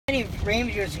rain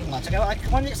videos you can watch.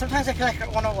 Sometimes I feel like I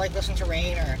want to like listen to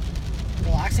rain or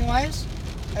relaxing wise.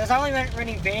 And it's not only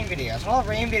raining videos. And all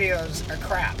rain videos are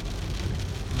crap.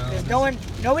 Because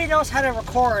nobody knows how to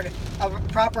record a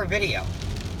proper video.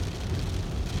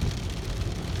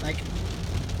 Like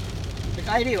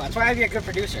I do. That's why I'd be a good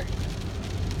producer.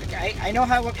 Like I know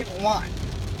what people want.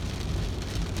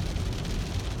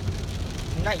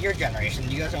 Not your generation.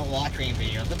 You guys don't watch rain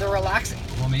videos, but they're relaxing.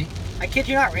 Well, me? I kid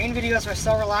you not. Rain videos are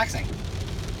so relaxing.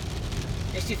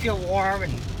 Makes you feel warm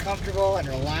and comfortable and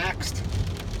relaxed.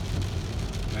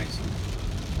 Nice.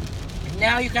 And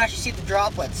now you can actually see the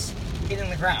droplets hitting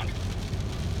the ground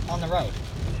on the road.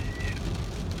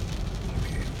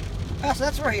 Okay. Oh, so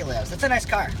that's where he lives. That's a nice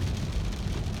car.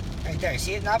 Right there. You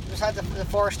see it? Not beside the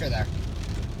Forester there.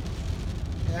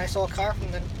 A nice old car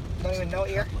from the don't even know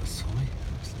here. Cutlass, homie.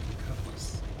 Looks like a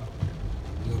Cutlass.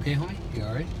 You okay, homie? You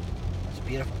alright? It's a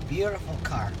beautiful, beautiful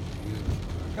car. Beautiful.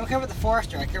 I don't care about the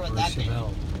Forester. I care about that thing.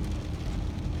 Chevelle.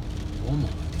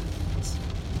 Beaumont.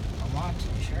 Beaumont,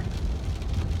 you sure?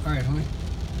 Alright, homie.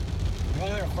 We're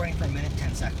only recording for a minute,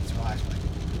 10 seconds. Relax, buddy.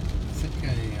 I think I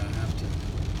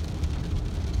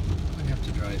have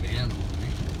to drive Ann home,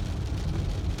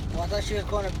 eh? Well, I thought she was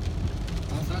going to... I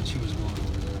thought she was going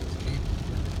over there with Kate.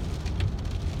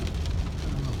 I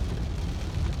don't know.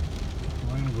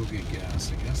 Well, I'm gonna go get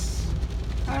gas, I guess.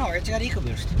 I don't know. It's got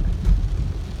EcoBoost.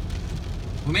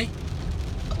 Well, me?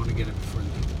 I want to get it before they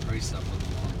put the price up on the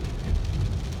lawn.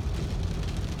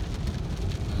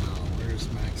 Now, where's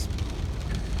Max?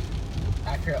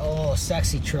 Acura, oh,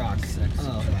 sexy truck. Sexy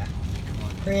oh, truck. yeah. Come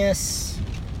on. Prius.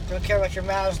 Don't care about your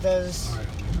Mazdas. Alright,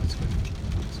 that's good.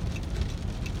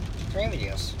 Rain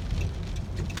videos.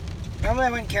 Normally I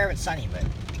wouldn't care if it's sunny, but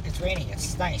it's raining.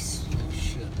 It's nice. Oh,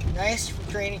 shit. Nice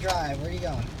rainy drive. Where are you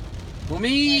going? Well,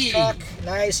 me! Nice truck.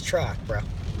 Nice truck, bro.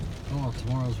 Oh,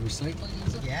 tomorrow's recycling,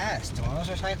 is it? Yes, tomorrow's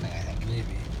recycling, I think.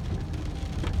 Maybe.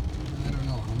 I don't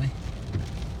know, homie.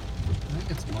 I think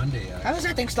it's Monday, actually. How is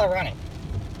that thing still running?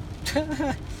 What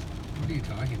are you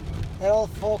talking about? That old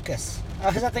Focus. How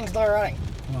is that thing still running?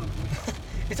 Come on,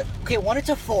 homie. Okay, one, it's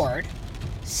a Ford.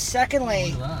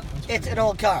 Secondly, What is that? That's it's pretty an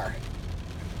old car.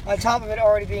 On top of it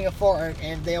already being a Ford,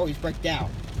 and they always break down.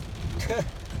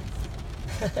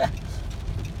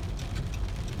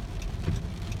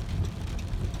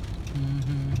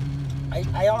 I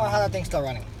don't know how that thing's still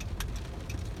running,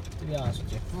 to be honest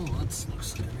with you. Oh, that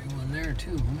looks like everyone there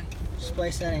too, homie.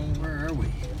 Display setting. Where are we?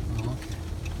 Oh,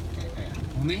 okay.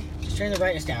 Homie? Just turn the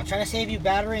brightness down. Trying to save you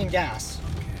battery and gas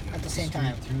Okay. at the same Straight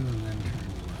time. through and then turn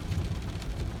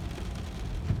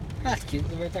That's cute,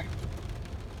 right there. left.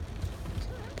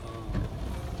 Oh,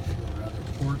 I feel rather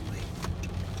portly.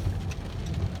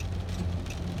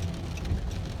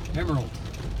 Emerald.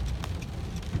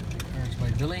 Cars by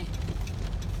Billy.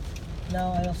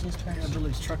 No, I don't see his car. Yeah,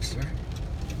 Billy's truck's there.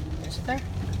 Is it there?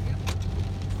 Yeah.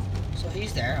 So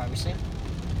he's there, obviously.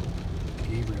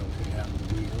 Gabriel could have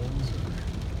the wheels.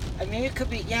 I mean, it could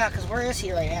be, yeah, because where is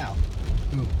he right now?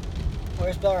 Who?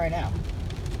 Where's Bill right now?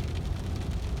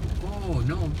 Oh,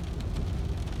 no.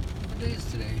 What day is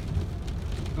today?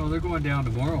 Oh, they're going down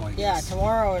tomorrow, I Yeah, guess.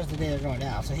 tomorrow is the day they're going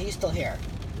down, so he's still here.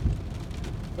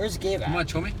 Where's Gabe at? How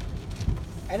much, homie?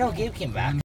 I know Gabe came back.